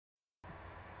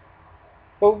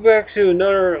Welcome back to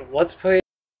another Let's Play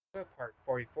Part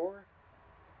 44.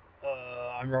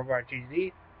 I'm Robot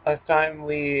GZ. Last time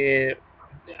we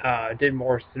did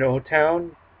more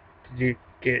Snowtown to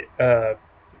get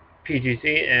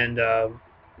PGC, and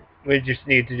we just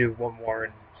need to do one more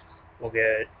and we'll get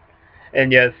it.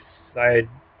 And yes,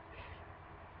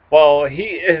 well, he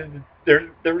is,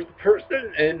 there was a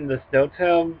person in the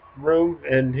Snowtown room,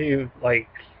 and he, like,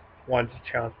 wanted to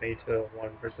challenge me to 1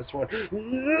 versus 1.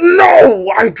 No!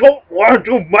 I don't want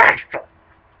to master!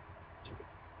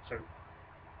 So,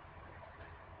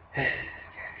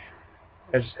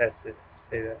 I just had to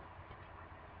say that.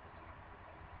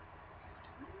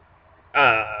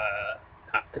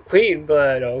 Not the queen,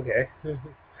 but okay.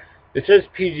 It says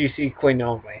PGC queen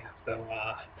only, so,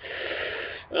 I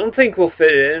don't think we'll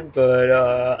fit in, but,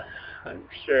 I'm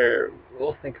sure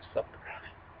we'll think of something.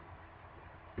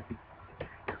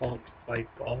 Call my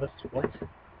boss, what?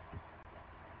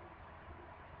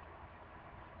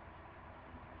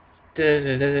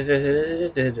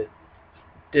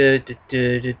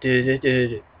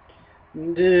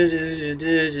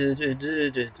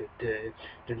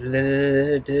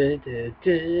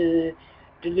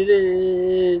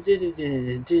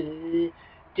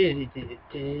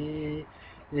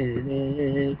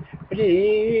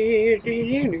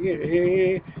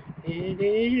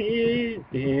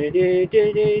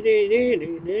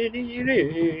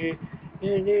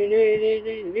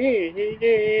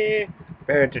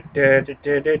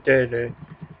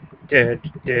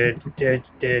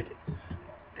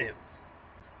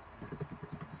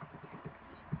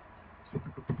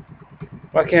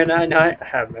 Why can't I not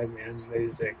have Mega Man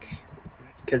music?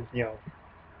 Because, you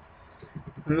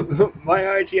know, my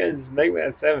IGN is Mega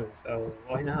Man 7, so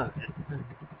why not?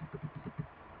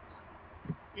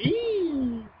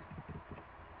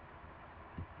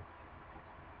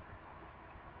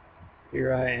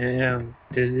 Here I am,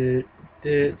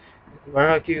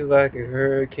 rock you like a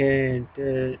hurricane,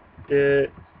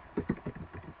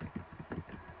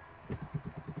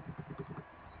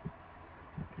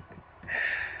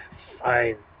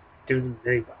 Fine, do the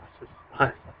mini bosses,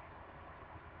 honestly.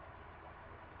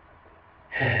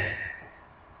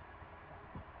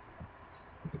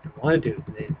 I want to do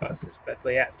the mini bosses, but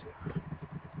we have to.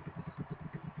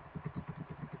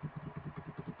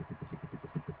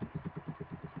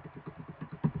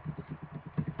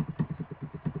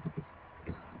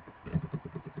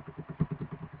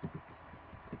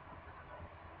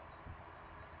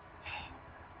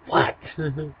 What?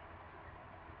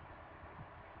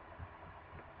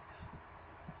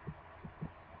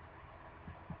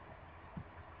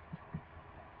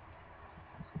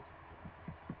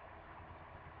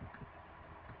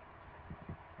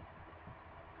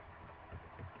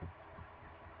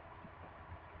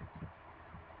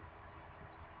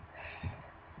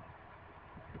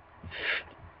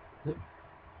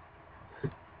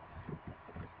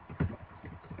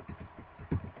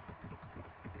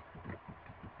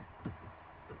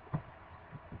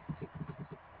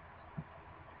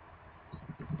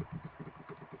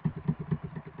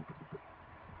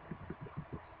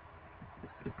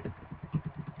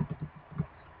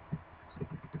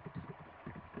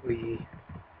 we...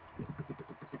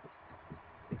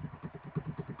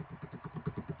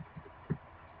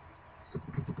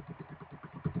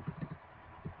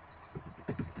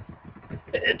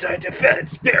 Anti-defense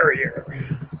barrier!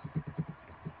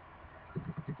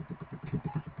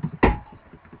 I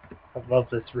love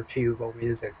this repeatable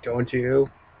music, don't you?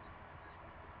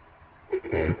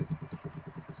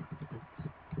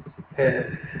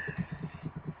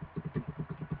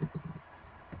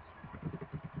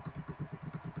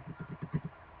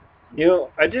 You know,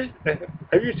 I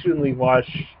recently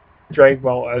watched Dragon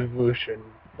Ball Evolution.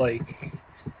 Like,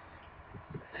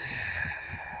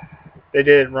 they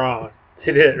did it wrong.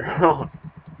 They did it wrong.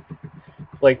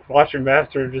 Like watching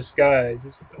Master of Disguise.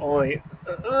 Just only.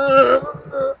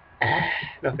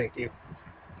 No, thank you.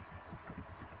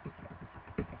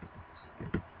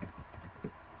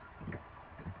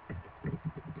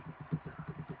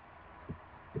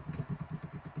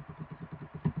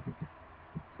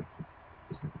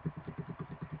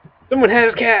 Someone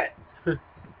has a cat!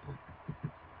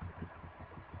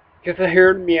 Guess I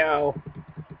heard meow.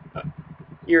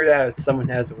 Hear that, someone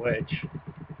has a witch.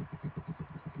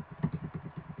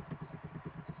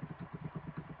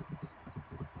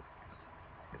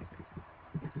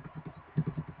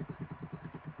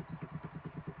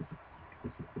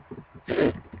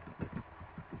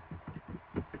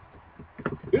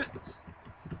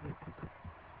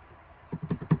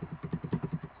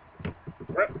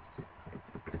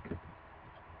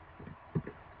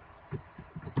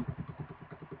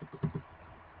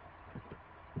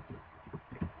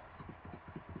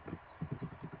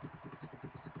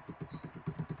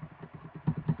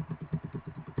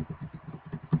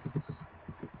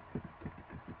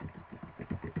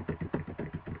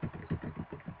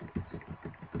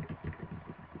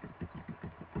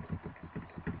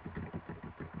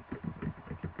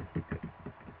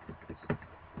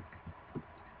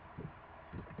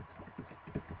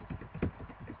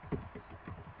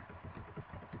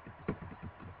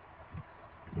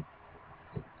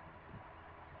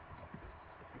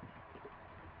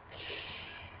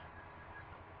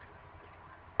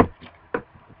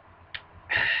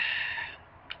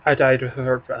 I died of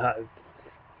her.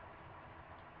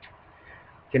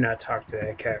 Cannot talk to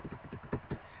that cat.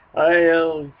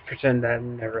 I'll pretend that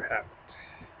never happened.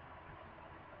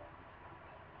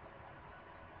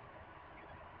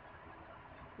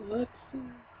 Let's see.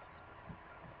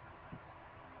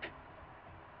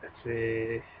 Let's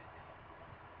see.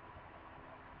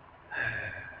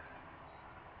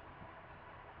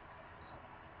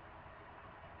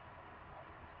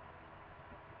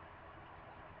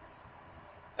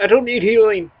 I don't need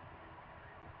healing.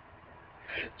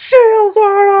 Shields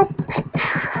are up.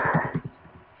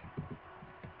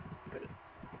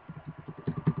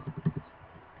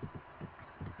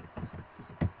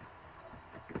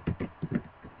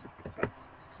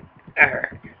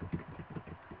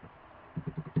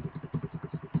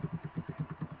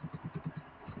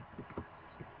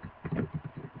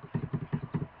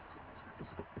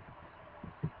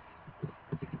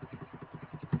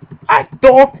 I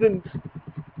dolphins.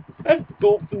 I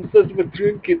dolphins says we're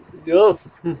drinking. Yes.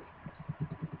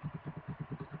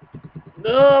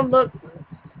 No, I'm not.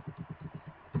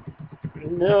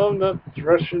 No, I'm not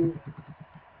Russian.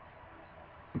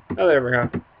 Oh, there we go.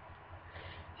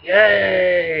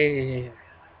 Yay!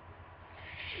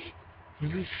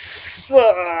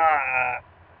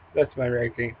 That's my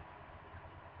ranking.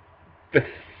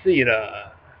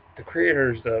 Bethesda, the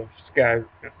creators of Sky.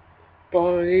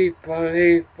 Bye,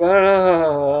 bye,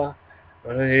 bye,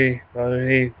 bye,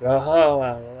 bye,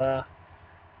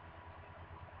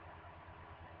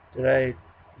 bye.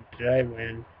 Did I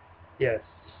win? Yes,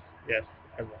 yes,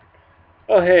 I won.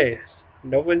 Oh, hey,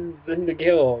 no one's in the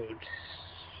guild.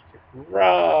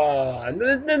 Raw.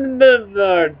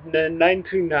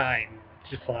 929.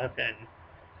 Just laugh in.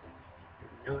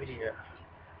 No idea.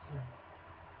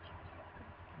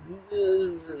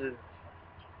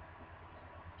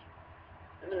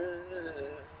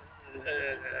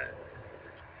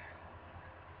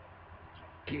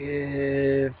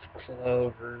 Gift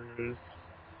clovers.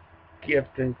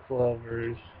 Gift and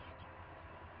clovers.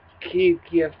 Keep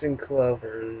gift and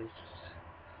clovers.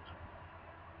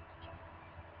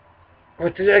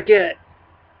 What did I get?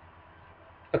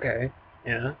 Okay.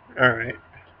 Yeah. Alright.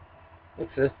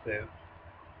 What's this do?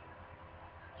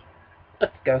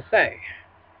 Let's go say.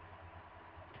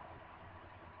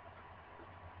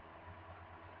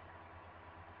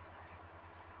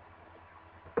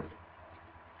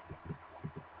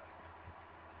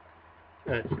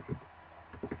 Let's see.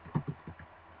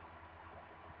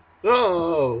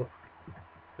 Oh!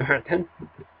 Alright then.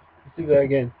 Let's do that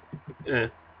again.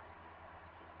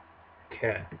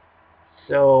 Okay.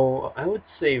 So, I would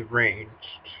say ranged.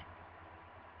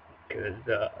 Because,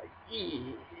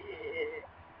 yeah.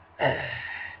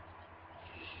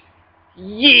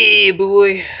 Yeah,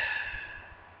 boy!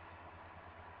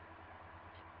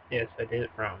 Yes, I did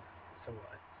it wrong.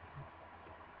 Somewhat.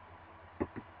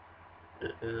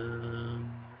 He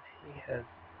has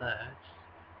that.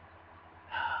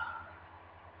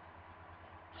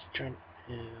 Just trying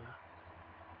to...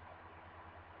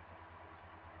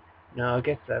 No, I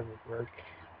guess that would work.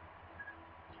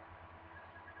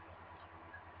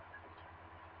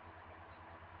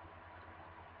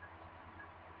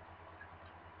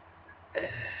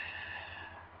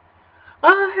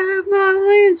 I have my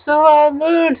wings, so I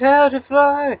learned how to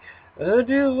fly. I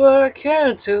do what I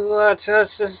can till I touch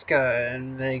the sky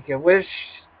and make a wish,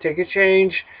 take a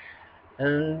change,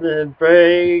 and then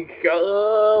break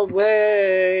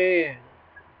away.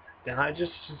 And I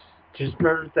just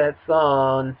remembered that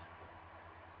song.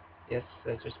 Yes,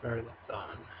 I just remembered that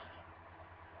song.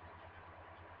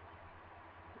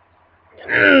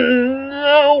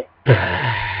 No!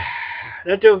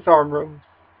 Not doing farm room.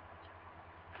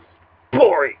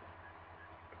 Boring.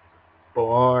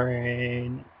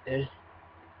 Boring.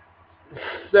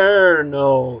 There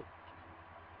no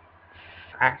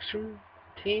fraction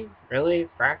team? Really?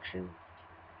 Fraction?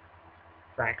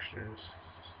 Fractions.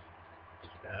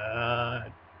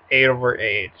 8 over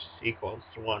 8 equals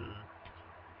 1.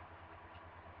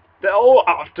 So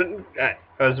often. I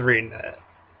was reading that.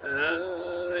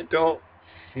 I don't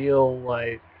feel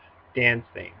like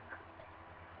dancing.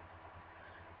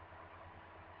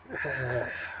 I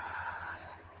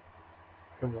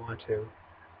don't want to.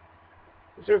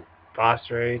 Is there a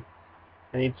boss raid?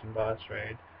 I need some boss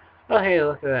raid. Oh, hey,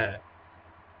 look at that.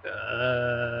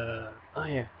 Oh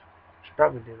yeah. Should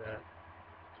probably do that.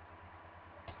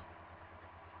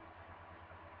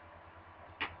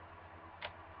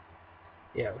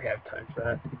 Yeah, we have time for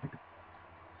that.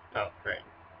 Oh, right.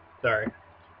 Sorry.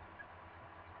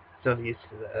 So used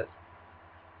to that.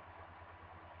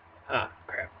 Ah,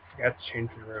 crap. Forgot to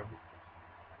change the room.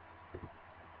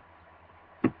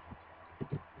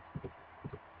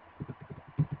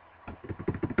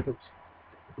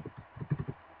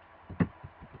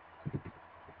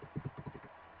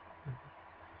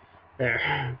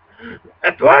 There.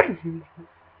 That's what?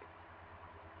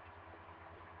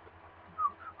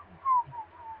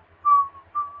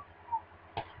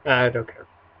 I don't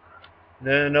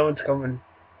care. No one's coming.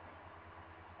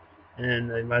 And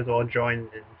they might as well join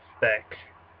in spec.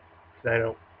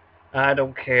 'Cause I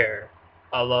don't care.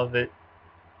 I love it.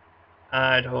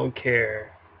 I don't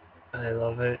care. I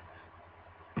love it.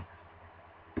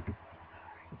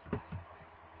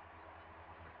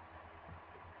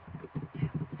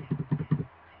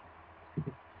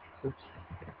 Oops.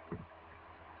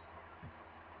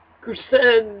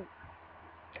 Percent.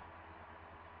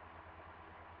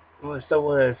 Well, so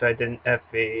what if I didn't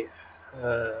FB?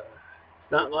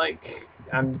 It's not like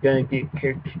I'm gonna get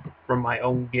kicked from my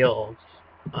own guild,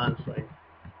 honestly.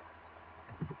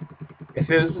 If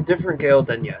it was a different guild,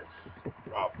 then yes,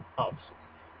 obviously.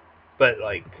 But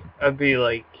like, I'd be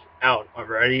like out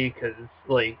already because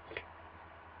like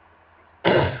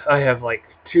I have like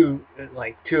two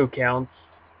accounts,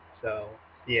 so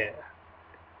yeah.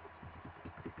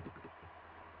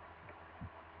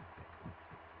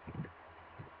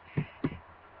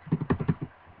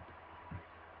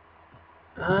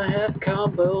 I have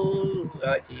combo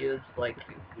ideas like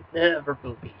you would never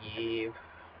believe.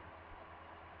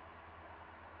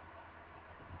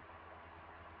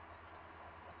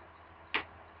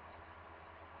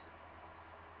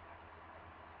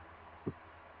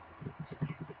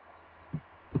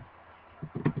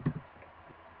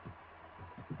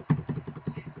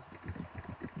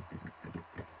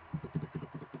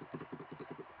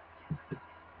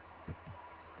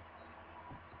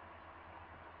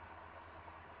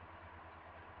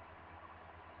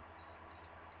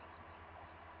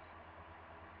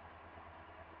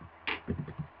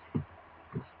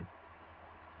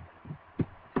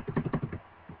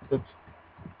 Oops.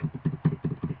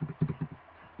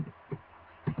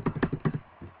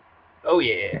 Oh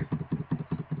yeah.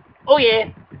 Oh yeah.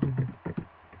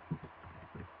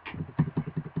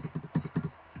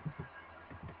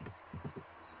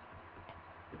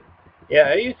 Yeah,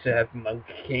 I used to have a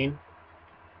monkey cane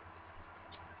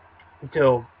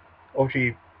until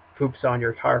Oshi poops on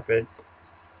your carpet.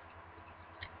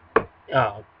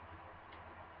 Uh,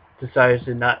 Decides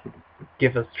to not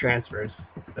give us transfers.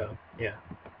 So yeah,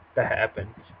 that happened.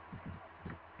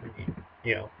 I mean,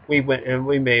 we went and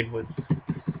we made was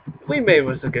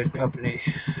a good company.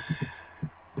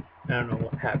 I don't know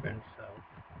what happened. So,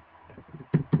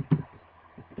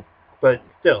 but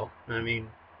still, I mean,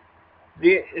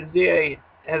 the ZA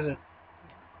hasn't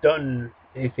done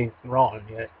anything wrong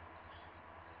yet.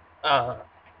 Uh,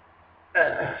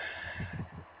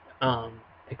 uh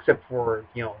except for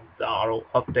the auto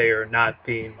updater not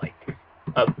being like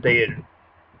updated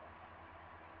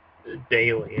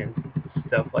daily and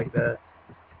stuff like that.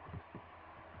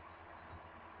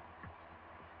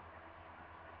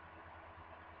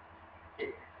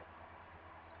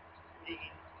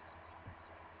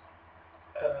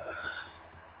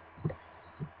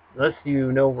 Unless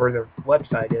you know where their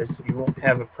website is, you won't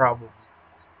have a problem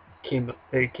keeping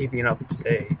up to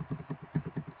date.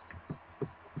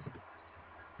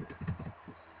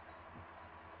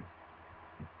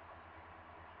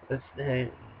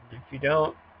 And if you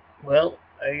don't, well,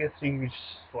 I guess you can just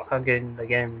log in the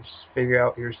game and just figure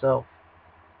out yourself.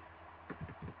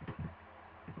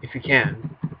 If you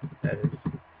can, that is.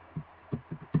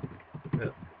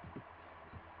 But,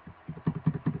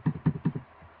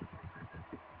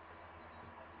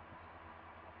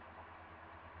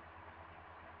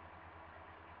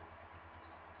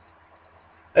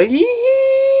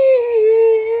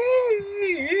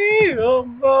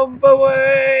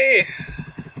 away!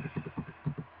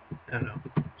 I don't know.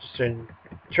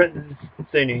 Trenton's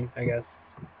singing, I guess.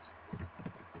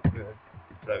 Good.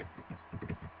 So,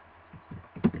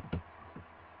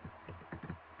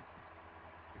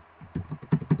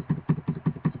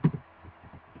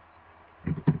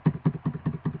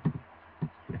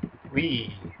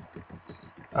 we.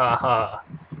 Aha.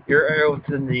 Your arrows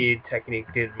in the technique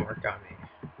didn't work on me.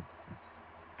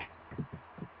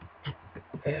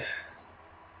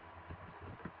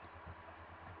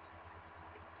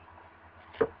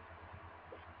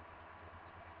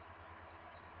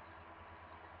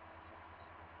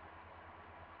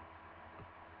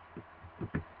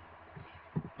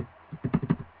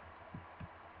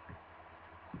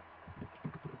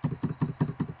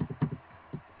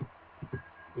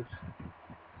 Oops.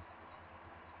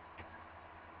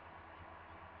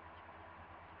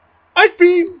 Ice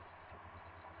beam!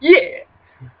 Yeah!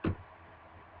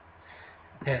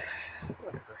 Whatever.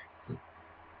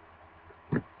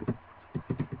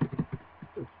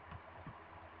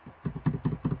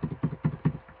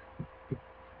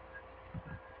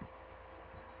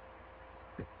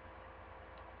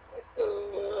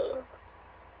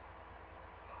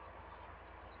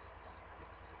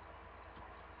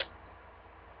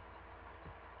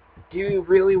 do you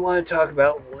really want to talk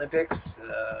about Olympics?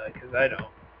 Because I don't.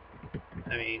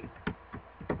 I mean,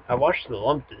 I watched the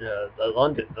London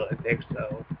Olympics,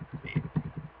 so I mean,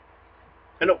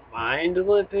 I don't mind the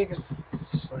Olympics.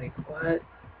 It's just like, what?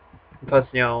 Plus,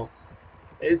 you know,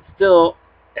 it's still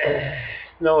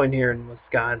snowing here in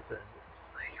Wisconsin.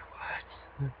 Like,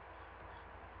 what?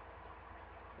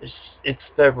 It's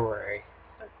February.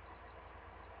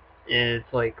 And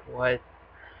it's like, what?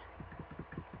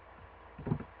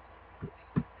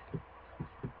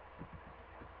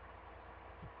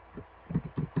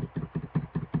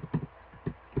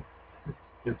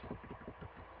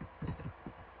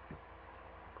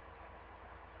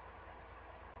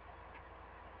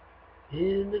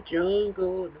 In the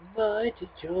jungle, the mighty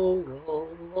jungle,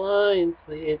 the lion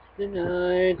sleeps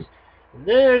tonight. And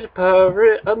there's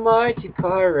a mighty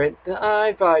pirate that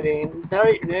I'm fighting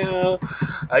right now.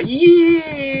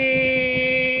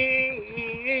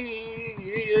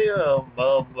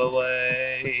 Above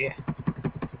away.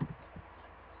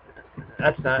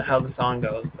 That's not how the song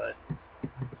goes, but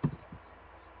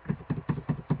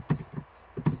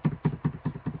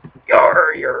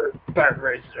your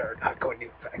pirates are not going to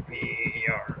affect me.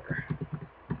 Yar.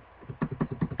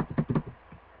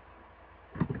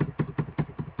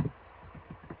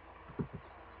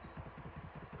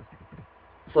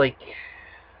 It's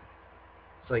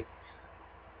like,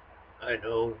 I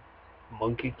know,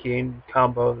 Monkey King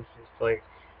combos. It's like,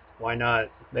 why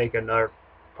not make another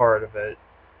part of it?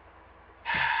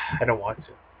 I don't want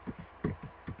to.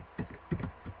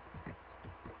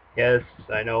 Yes,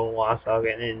 I know Lost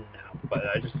Saga in now, but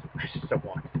I just don't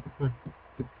want to.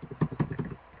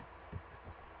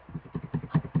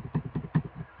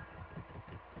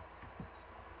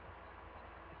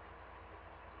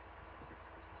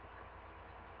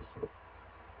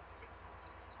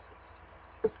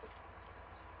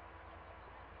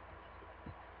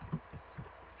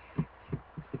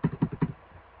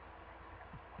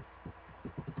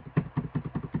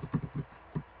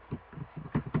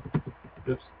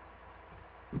 Oops.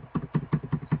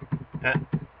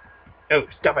 Oh,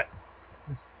 stop it.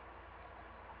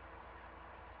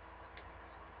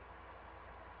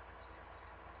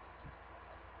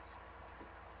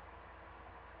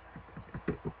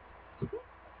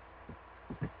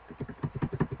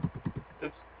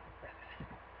 Oops.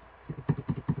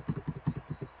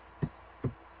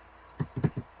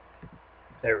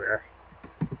 There we are.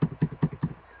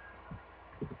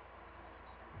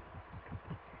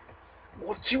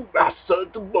 Once you master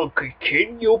the Monkey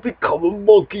King, you'll become a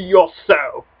monkey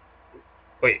yourself.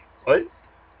 Wait, what?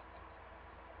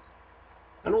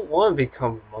 I don't want to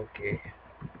become a monkey.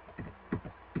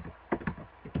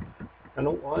 I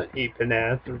don't want to eat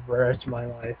bananas for the rest of my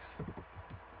life.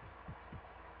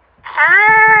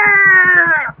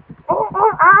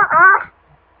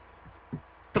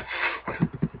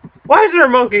 Why is there a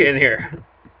monkey in here?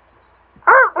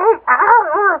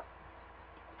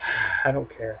 I don't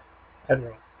care. I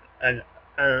don't.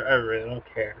 I really don't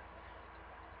care.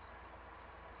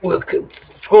 Welcome to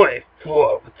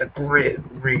 24 with the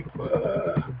Grim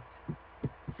Reaper.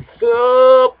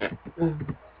 Sup?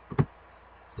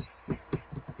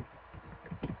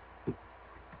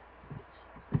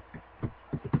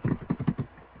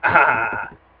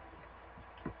 Ah.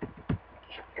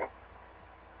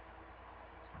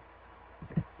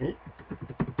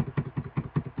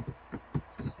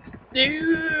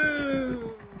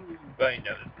 No. I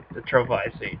know the trophy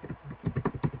scene.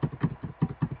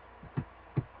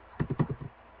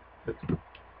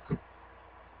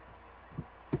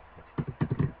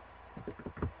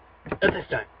 Not this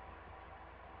time.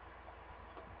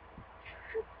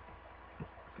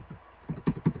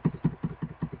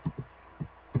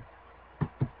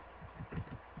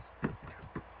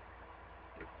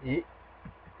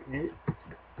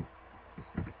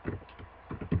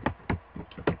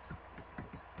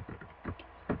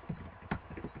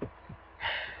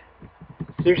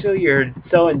 Seriously, you're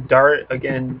selling Dart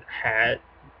again hat?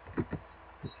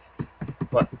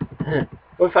 What?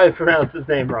 What if I pronounce his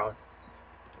name wrong?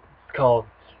 It's called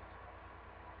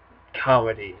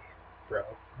comedy, bro.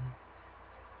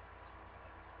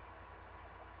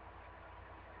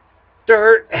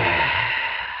 Dart,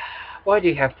 why do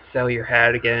you have to sell your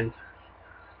hat again?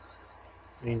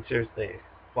 I mean, seriously,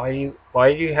 why do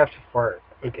you have to fart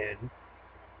again?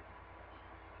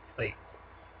 Like,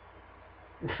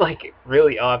 it's like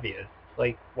really obvious.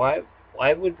 Like, why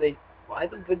would they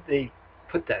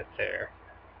put that there?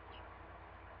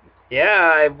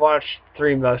 Yeah, I watched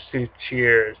Three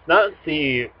Musketeers, not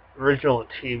the original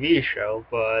TV show,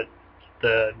 but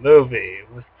the movie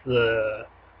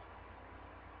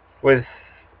with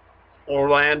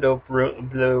Orlando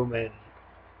Bloom and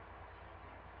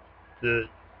the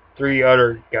 3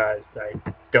 other guys I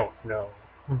don't know.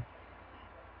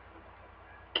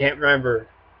 Can't remember.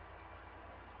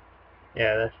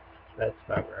 Yeah, that's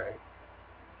about right.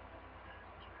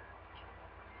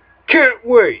 Can't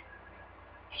wait.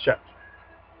 Shut.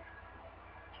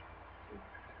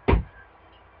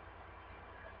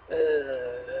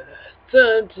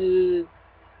 Time to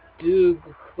do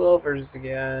Clovers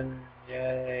again.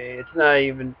 Yay! It's not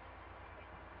even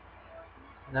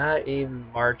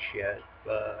March yet,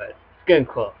 but it's getting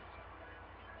close.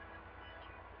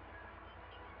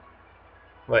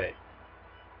 Wait,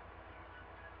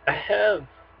 I have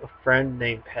a friend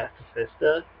named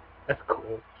Pacifista. That's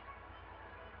cool.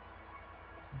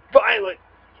 Violent!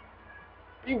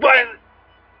 Be violent!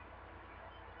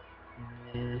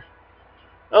 Mm.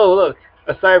 Oh, look,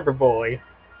 a cyberbully.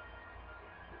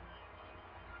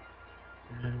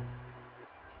 Mm.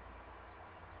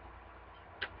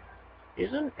 He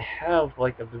doesn't have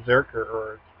like a berserker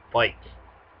or like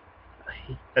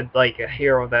a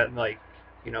hero that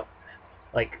you know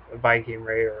like a Viking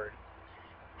Ray or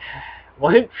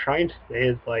what I'm trying to say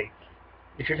is like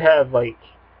you should have like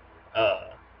uh,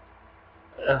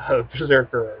 a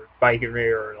berserker or Viking Ray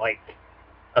or like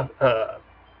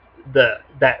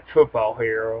that football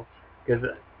hero because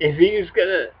if he's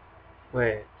gonna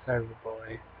wait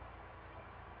cyberboy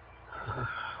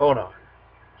hold on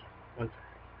one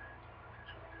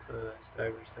second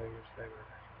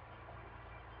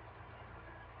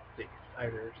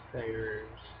cyber cybers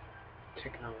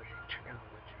technology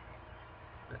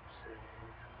let's see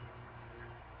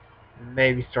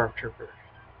maybe stormtrooper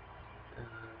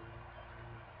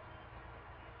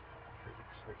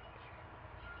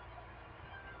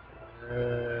um,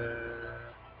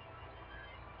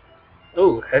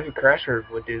 oh, heavy crasher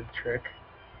would do the trick.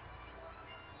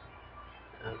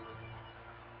 Um,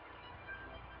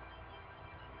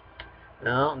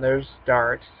 no, there's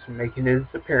Dart making his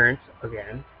appearance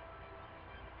again.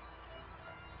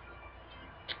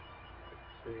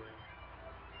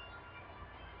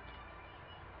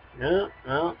 No,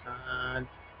 well,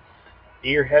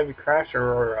 either heavy crasher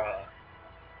or um,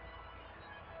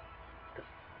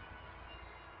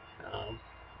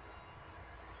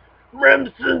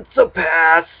 Remnants of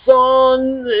Past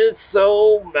Son. It's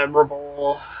so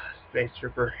memorable. Space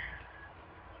Trooper.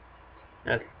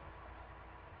 Okay.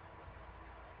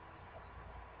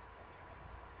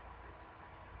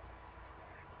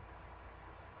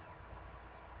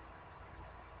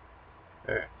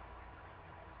 Alright.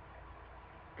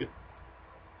 Good.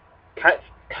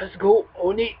 Kazuko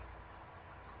Oni.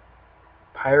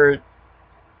 Pirate.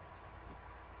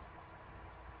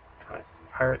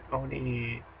 Pirate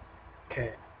Oni.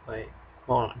 Okay, wait.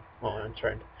 Hold on. I'm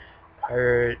trying to.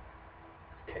 Pirate.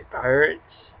 Okay, Pirate.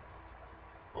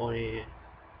 Oni.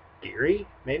 Theory?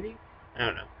 Maybe? I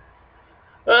don't know.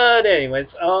 But anyways,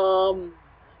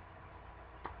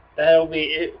 that'll be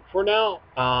it for now.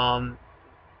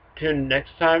 Tune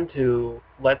next time to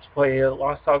Let's Play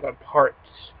Lost Saga Part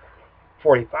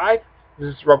 45.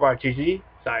 This is Robot GG,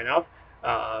 sign off.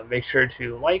 Make sure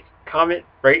to like, comment,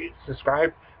 rate,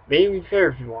 subscribe, maybe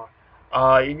share if you want.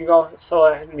 You can also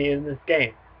add me in this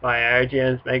game. My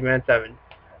IGN is MegaMan7.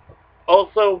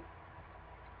 Also,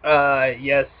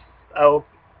 yes, I'll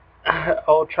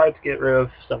try to get rid of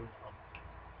some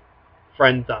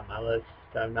friends on my list.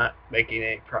 I'm not making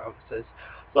any promises.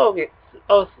 So, okay.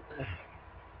 Oh,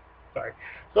 sorry.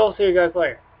 So I'll see you guys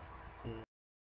later.